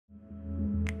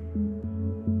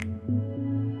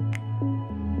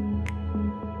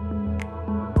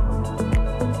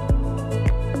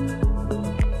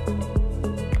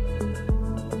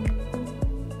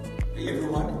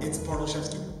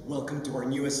welcome to our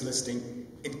newest listing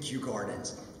in Kew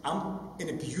Gardens. I'm in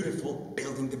a beautiful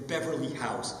building, the Beverly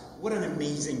House. What an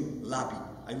amazing lobby.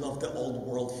 I love the old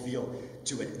world feel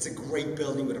to it. It's a great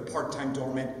building with a part-time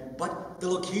doorman, but the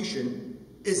location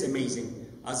is amazing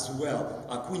as well.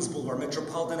 Queens Boulevard,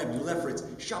 Metropolitan Avenue, Lefferts,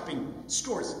 shopping,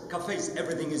 stores, cafes,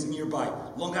 everything is nearby.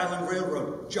 Long Island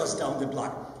Railroad, just down the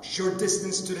block. Short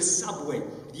distance to the subway,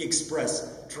 the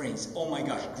express trains. Oh my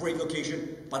gosh, great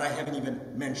location, but I haven't even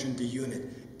mentioned the unit.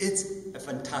 It's a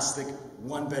fantastic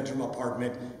one-bedroom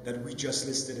apartment that we just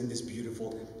listed in this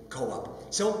beautiful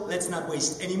co-op. So let's not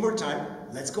waste any more time.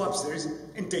 Let's go upstairs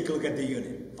and take a look at the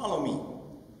unit. Follow me.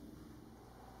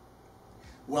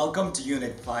 Welcome to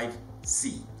Unit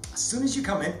 5C. As soon as you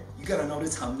come in, you gotta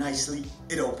notice how nicely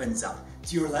it opens up.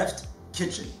 To your left,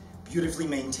 kitchen. Beautifully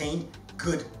maintained,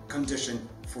 good condition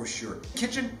for sure.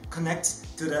 Kitchen connects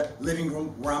to the living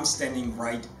room where I'm standing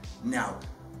right now.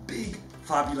 Big,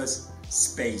 fabulous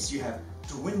space. You have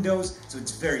two windows, so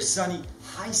it's very sunny.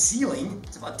 High ceiling,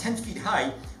 it's about 10 feet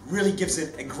high, really gives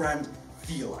it a grand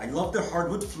feel. I love the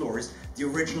hardwood floors, the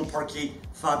original parquet,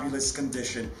 fabulous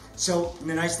condition. So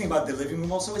the nice thing about the living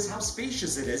room also is how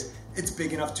spacious it is. It's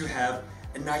big enough to have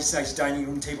a nice sized dining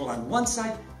room table on one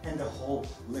side and the whole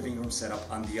living room setup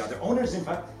on the other. Owners, in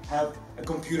fact, have a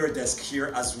computer desk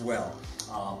here as well.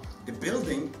 The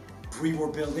building, pre-war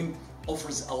building,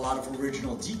 offers a lot of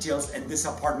original details, and this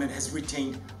apartment has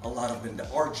retained a lot of them. The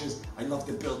arches, I love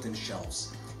the built-in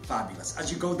shelves. Fabulous.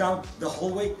 As you go down the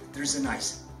hallway, there's a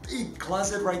nice big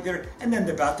closet right there, and then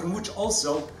the bathroom, which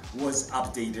also was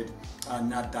updated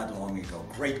not that long ago.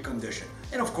 Great condition.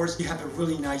 And of course, you have a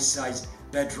really nice size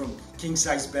bedroom. King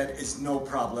size bed is no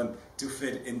problem to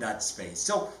fit in that space.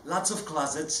 So lots of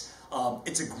closets.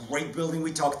 It's a great building.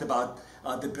 We talked about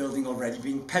the building already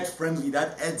being pet friendly.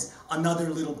 That adds another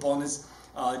little bonus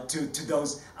to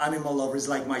those animal lovers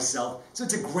like myself. So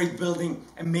it's a great building,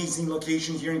 amazing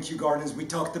location here in Kew Gardens. We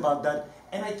talked about that.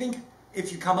 And I think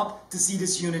if you come up to see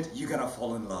this unit, you're gonna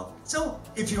fall in love. So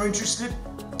if you're interested,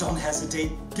 don't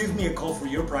hesitate. Give me a call for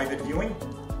your private viewing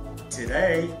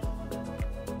today.